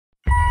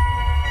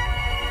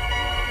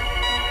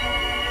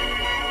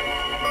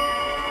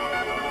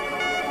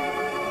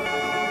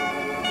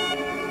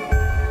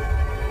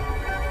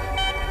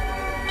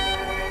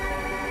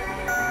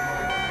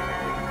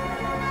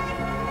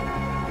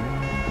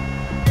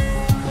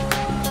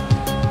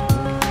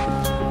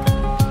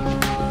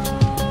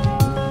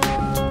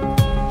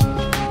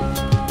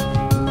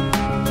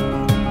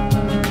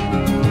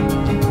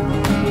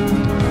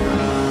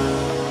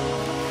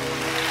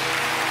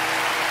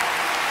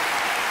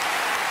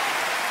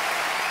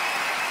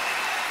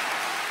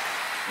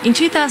In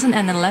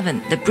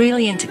 2011, the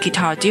brilliant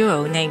guitar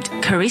duo named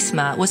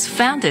CARisMA was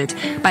founded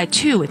by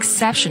two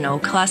exceptional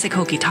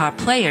classical guitar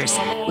players,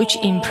 which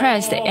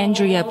impressed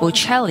Andrea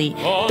Bocelli,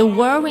 the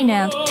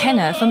world-renowned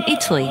tenor from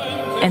Italy,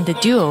 and the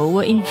duo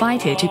were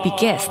invited to be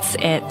guests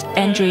at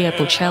Andrea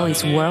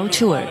Bocelli's world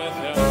tour.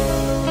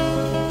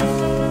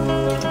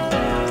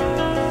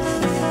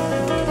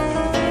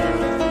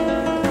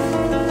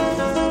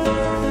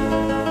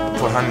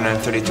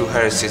 432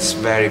 Hz is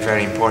very,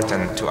 very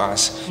important to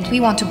us. We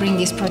want to bring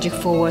this project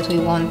forward. We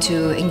want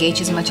to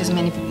engage as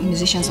many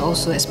musicians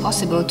also as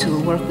possible to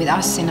work with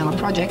us in our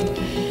project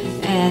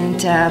and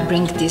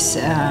bring this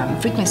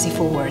frequency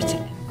forward.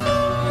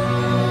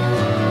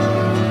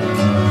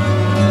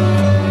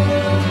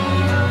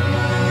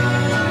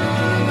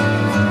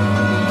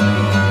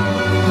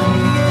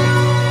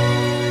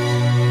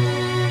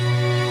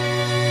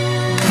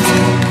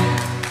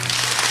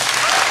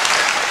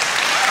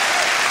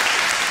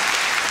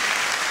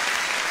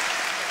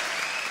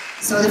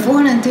 So the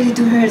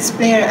 432 Hz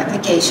player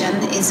application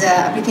is an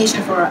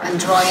application for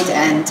Android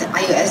and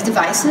iOS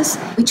devices,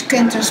 which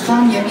can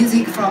transform your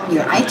music from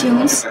your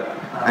iTunes.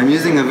 I'm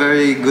using a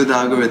very good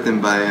algorithm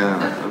by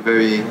a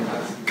very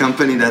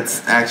company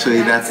that's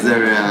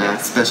their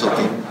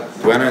specialty.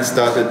 When I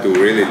started to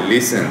really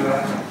listen,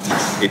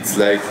 it's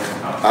like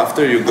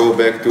after you go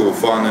back to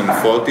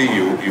 440,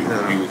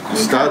 you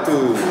start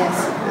to,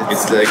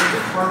 it's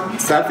like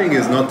something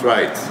is not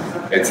right.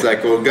 It's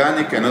like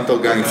organic and not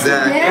organic.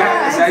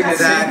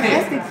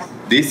 Exactly.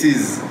 This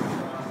is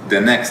the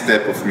next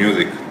step of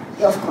music.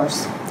 Of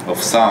course.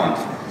 Of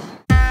sound.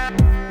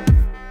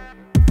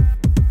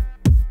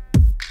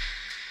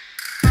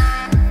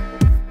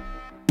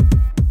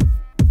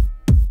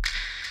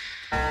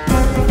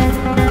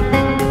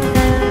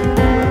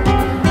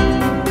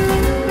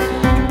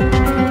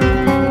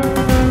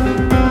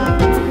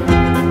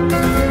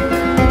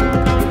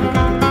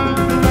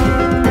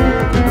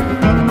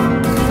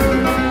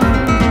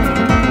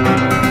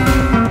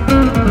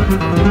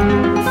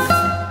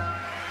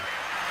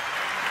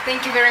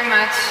 Thank you very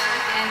much,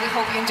 and we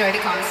hope you enjoy the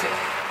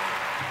concert.